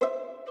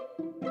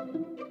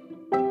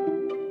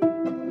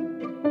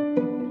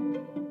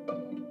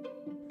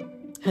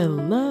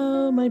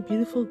Hello, my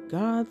beautiful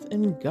gods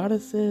and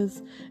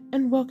goddesses,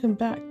 and welcome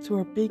back to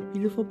our big,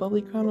 beautiful,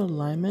 bubbly crown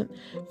alignment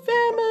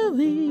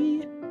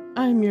family.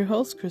 I'm your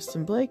host,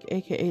 Kristen Blake,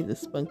 aka the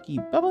spunky,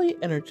 bubbly,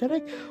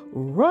 energetic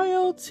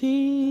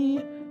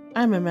royalty.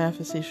 I'm a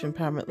manifestation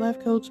empowerment life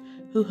coach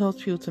who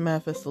helps people to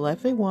manifest the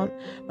life they want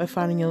by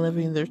finding and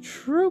living their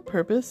true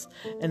purpose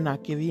and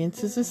not giving in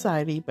to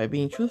society by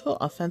being truthful,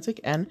 authentic,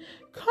 and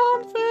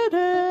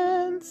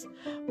confident.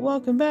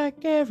 Welcome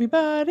back,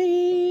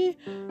 everybody.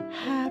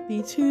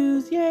 Happy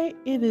Tuesday.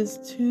 It is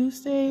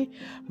Tuesday,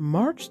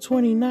 March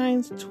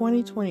 29th,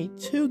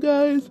 2022,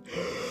 guys.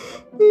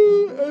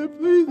 And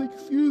please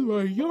excuse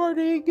my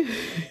yawning.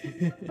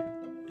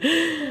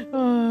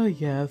 Oh,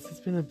 yes, it's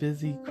been a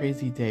busy,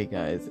 crazy day,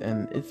 guys,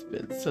 and it's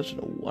been such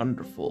a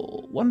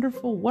wonderful,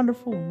 wonderful,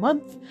 wonderful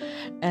month,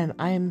 and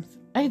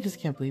I just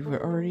can't believe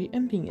we're already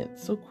ending it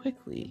so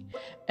quickly.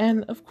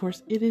 And of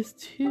course, it is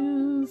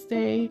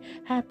Tuesday.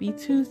 Happy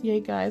Tuesday,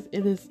 guys.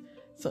 It is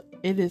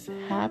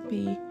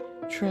happy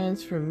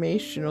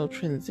transformational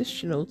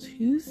transitional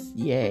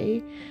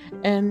Tuesday,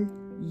 and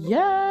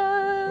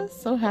yeah,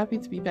 so happy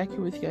to be back here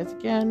with you guys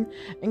again.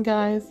 And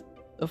guys,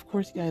 of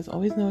course, you guys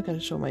always know I gotta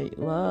show my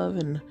love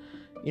and,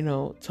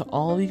 to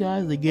all of you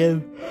guys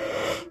again.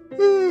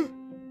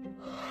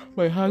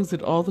 My hugs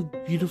and all the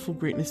beautiful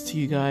greatness to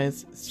you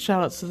guys.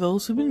 Shout out to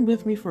those who've been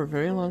with me for a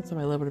very long time.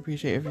 I love and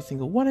appreciate every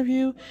single one of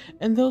you.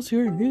 And those who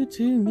are new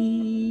to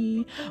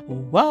me,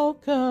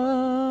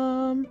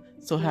 welcome.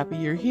 So happy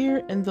you're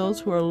here. And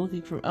those who are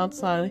looking from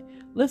outside,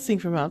 listening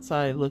from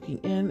outside, looking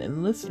in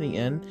and listening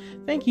in,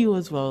 thank you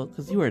as well,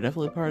 because you are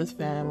definitely part of this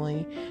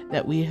family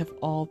that we have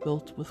all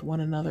built with one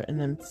another. And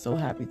I'm so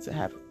happy to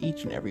have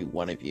each and every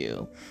one of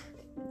you.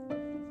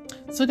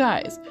 So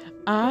guys,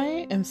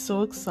 I am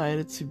so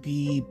excited to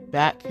be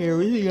back here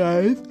with you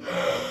guys.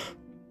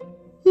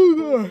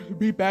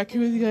 Be back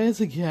here with you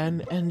guys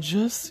again and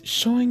just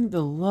showing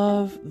the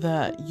love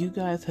that you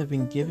guys have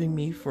been giving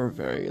me for a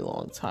very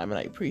long time. And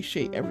I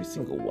appreciate every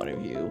single one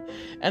of you.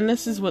 And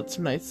this is what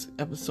tonight's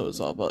episode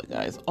is all about,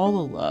 guys. All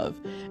the love.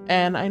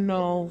 And I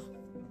know,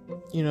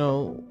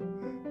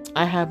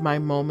 I have my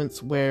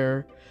moments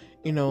where,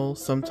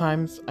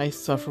 sometimes I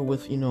suffer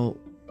with,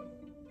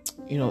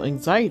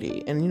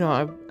 anxiety, and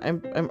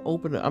I'm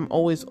open. I'm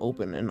always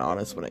open and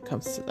honest when it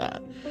comes to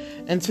that.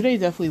 And today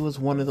definitely was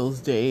one of those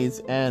days.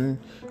 And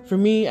for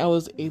me, I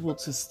was able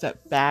to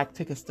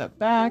take a step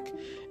back.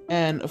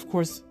 And of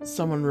course,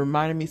 someone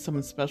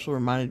special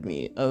reminded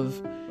me of,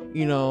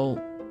 not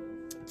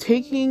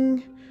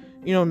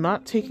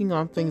taking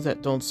on things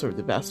that don't serve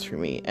the best for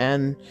me.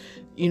 And,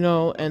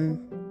 and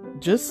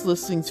just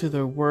listening to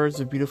their words,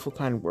 their beautiful,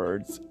 kind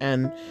words,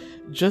 and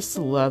just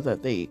the love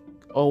that they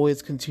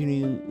always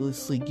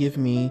continuously give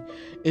me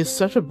is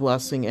such a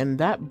blessing. And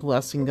that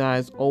blessing,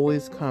 guys,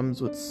 always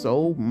comes with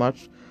so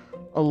much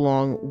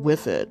along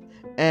with it.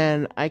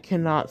 And I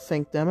cannot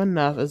thank them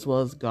enough, as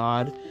well as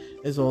God,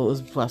 as well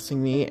as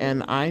blessing me.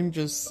 And I'm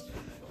just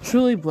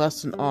truly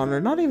blessed and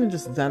honored, not even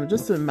just them,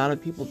 just the amount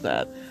of people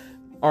that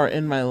are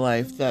in my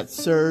life that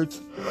serves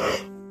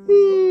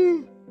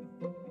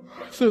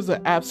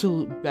the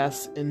absolute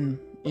best in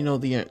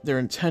their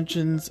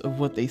intentions of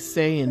what they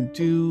say and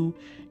do,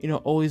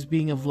 always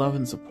being of love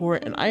and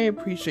support. And I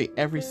appreciate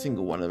every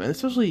single one of them, and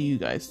especially you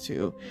guys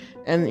too.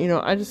 And,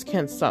 I just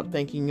can't stop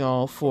thanking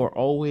y'all for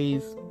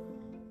always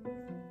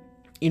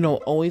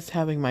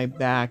having my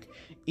back,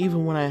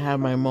 even when I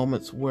have my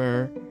moments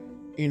where,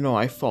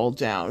 I fall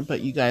down, but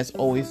you guys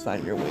always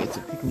find your way to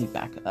pick me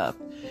back up.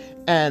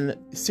 And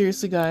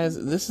seriously, guys,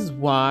 this is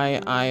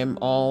why I am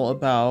all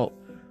about,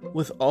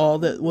 with all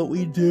that what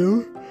we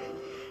do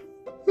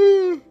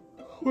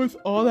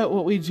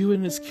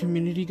in this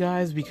community,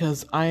 guys,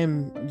 because I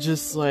am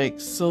just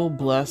so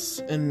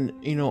blessed and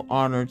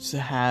honored to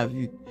have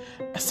you.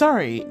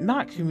 Sorry,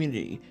 not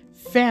community,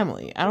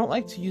 family. I don't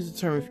like to use the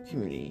term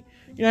community.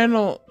 I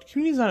know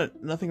community is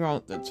nothing wrong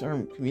with the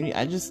term community.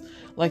 I just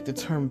like the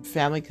term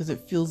family because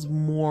it feels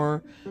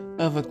more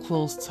of a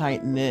close,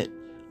 tight knit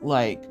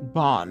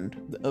bond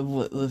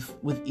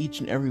with each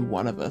and every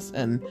one of us.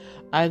 And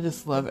I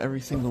just love every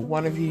single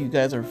one of you. You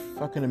guys are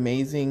fucking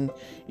amazing.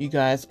 You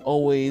guys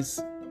always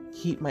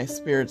keep my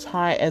spirits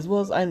high, as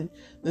well as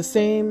the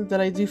same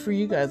that I do for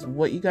you guys.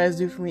 What you guys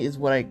do for me is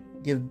what I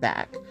give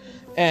back.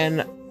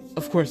 And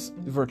of course,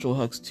 virtual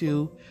hugs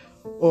too,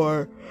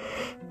 or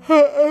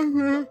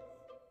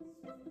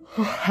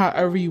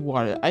however you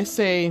want it. I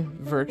say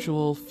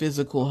virtual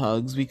physical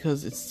hugs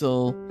because it's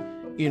still,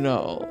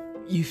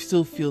 you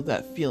still feel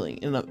that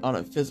feeling on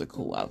a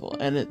physical level.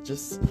 And it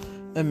just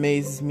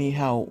amazes me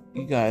how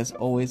you guys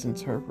always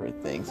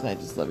interpret things. And I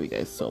just love you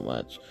guys so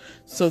much.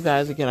 So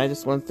guys, again, I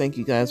just want to thank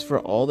you guys for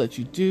all that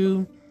you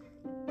do,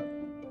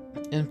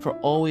 and for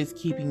always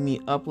keeping me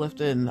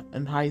uplifted and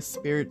in high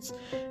spirits,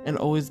 and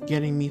always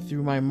getting me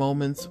through my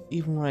moments,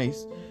 even when I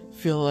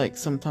feel like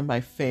sometimes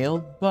I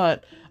failed.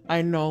 But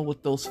I know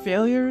with those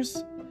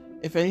failures,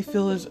 if any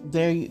failures,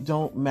 they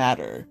don't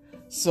matter.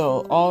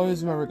 So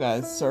always remember,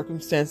 guys,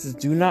 circumstances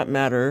do not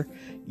matter.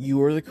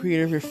 You are the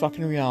creator of your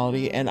fucking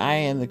reality, and I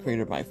am the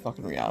creator of my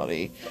fucking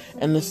reality.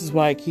 And this is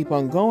why I keep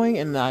on going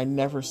and I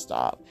never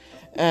stop.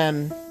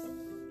 And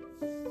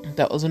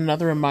that was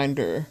another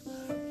reminder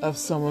of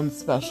someone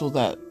special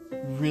that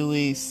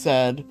really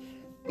said,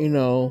 you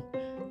know,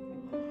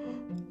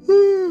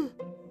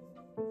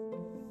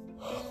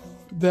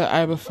 that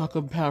I'm a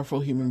fucking powerful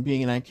human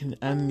being and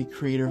I'm the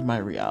creator of my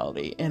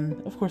reality.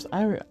 And of course,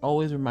 I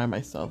always remind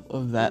myself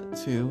of that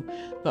too.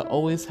 That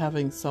always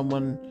having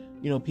someone,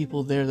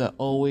 people there that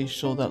always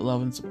show that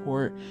love and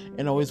support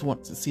and always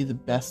want to see the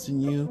best in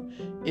you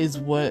is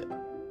what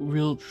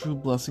real true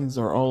blessings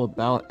are all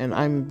about. And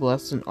I'm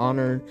blessed and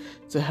honored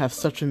to have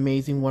such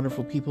amazing,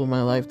 wonderful people in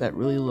my life that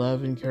really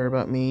love and care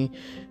about me,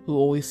 who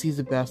always sees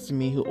the best in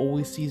me, who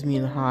always sees me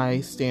in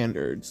high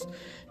standards.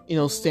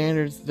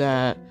 Standards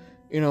that,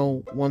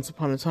 once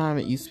upon a time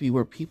it used to be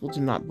where people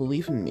did not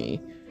believe in me.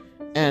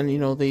 And,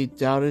 they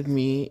doubted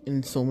me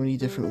in so many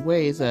different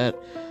ways that,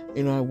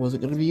 I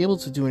wasn't going to be able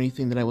to do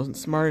anything, that I wasn't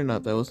smart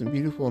enough, that I wasn't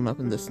beautiful enough,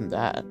 and this and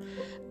that.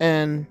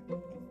 And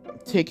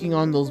taking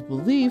on those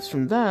beliefs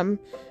from them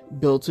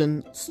built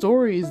in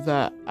stories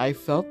that I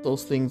felt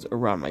those things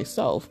around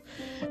myself.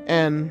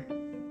 And,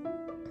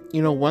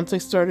 once I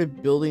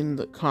started building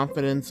the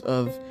confidence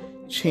of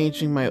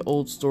changing my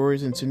old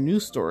stories into new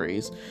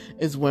stories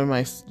is when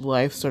my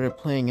life started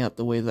playing out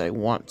the way that I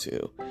want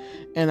to.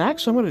 And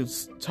actually, I'm going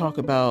to talk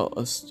about,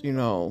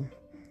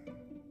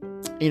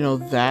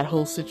 that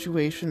whole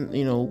situation,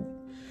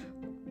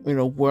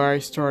 where I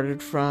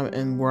started from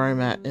and where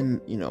I'm at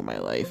in, my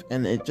life.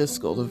 And it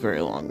just goes a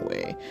very long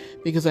way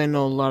because I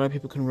know a lot of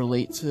people can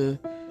relate to,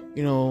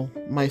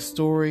 my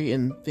story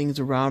and things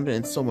around it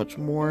and so much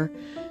more,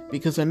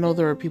 because I know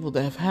there are people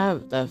that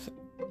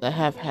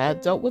have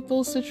had dealt with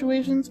those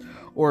situations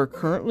or are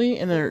currently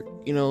and are,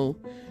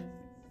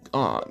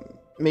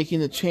 making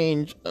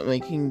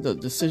the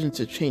decision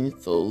to change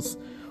those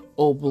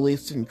old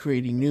beliefs and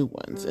creating new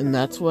ones. And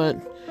that's what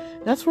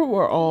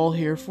we're all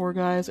here for,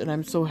 guys. And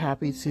I'm so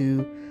happy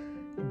to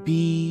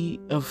be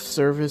of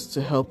service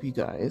to help you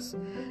guys.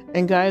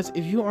 And guys,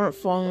 if you aren't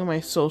following my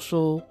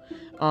social,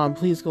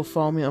 please go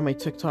follow me on my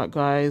TikTok,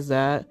 guys.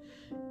 That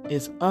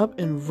is up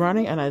and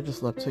running, and I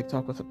just love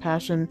TikTok with a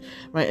passion.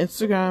 My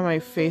Instagram and my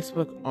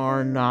Facebook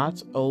are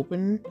not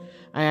open.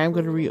 I am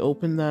going to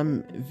reopen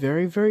them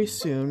very, very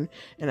soon.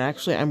 And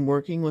actually, I'm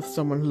working with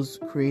someone who's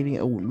creating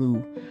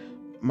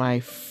my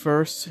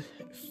first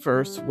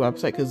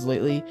website, because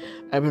lately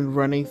I've been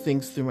running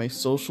things through my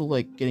social,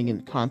 like getting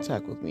in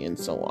contact with me and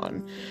so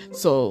on.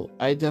 So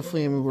I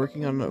definitely am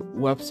working on a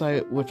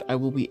website, which I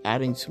will be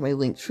adding to my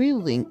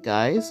Linktree link,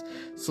 guys.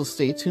 So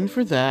stay tuned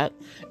for that.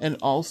 And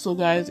also,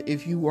 guys,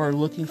 if you are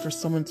looking for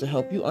someone to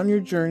help you on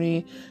your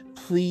journey,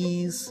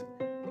 please,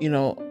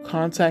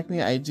 contact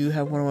me. I do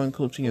have one-on-one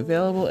coaching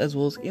available, as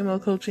well as email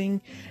coaching,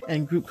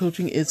 and group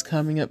coaching is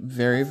coming up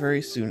very,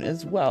 very soon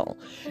as well.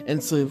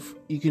 And so if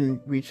you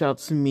can reach out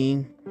to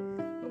me,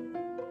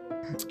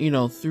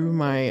 through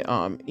my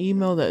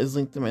email that is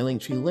linked to my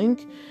Linktree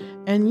link.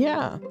 And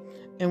yeah,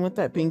 and with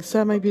that being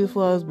said, my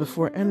beautiful loves,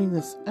 before ending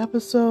this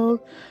episode,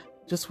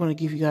 just want to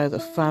give you guys a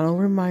final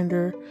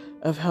reminder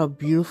of how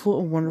beautiful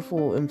and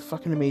wonderful and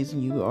fucking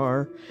amazing you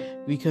are.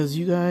 Because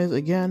you guys,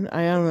 again,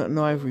 I don't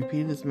know, I've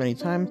repeated this many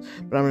times,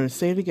 but I'm going to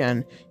say it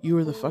again. You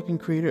are the fucking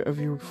creator of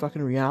your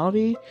fucking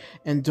reality,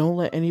 and don't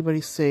let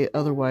anybody say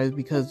otherwise,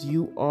 because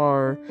you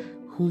are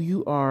who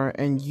you are,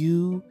 and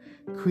you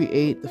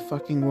create the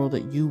fucking world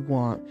that you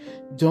want.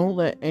 Don't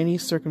let any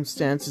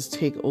circumstances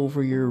take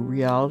over your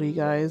reality,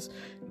 guys,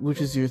 which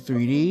is your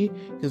 3D,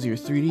 because your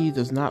 3D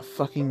does not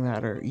fucking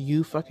matter.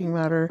 You fucking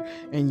matter,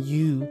 and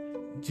you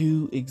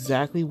do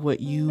exactly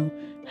what you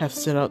have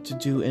set out to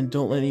do, and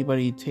don't let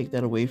anybody take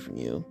that away from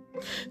you.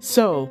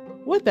 So,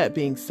 with that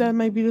being said,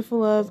 my beautiful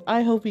loves,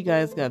 I hope you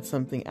guys got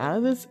something out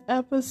of this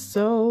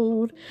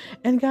episode.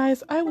 And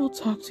guys, I will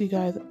talk to you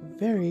guys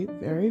very,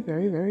 very,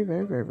 very, very,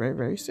 very, very, very,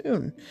 very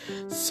soon.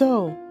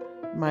 So,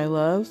 my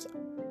loves,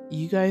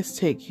 you guys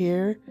take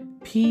care.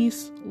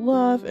 Peace,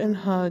 love, and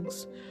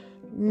hugs.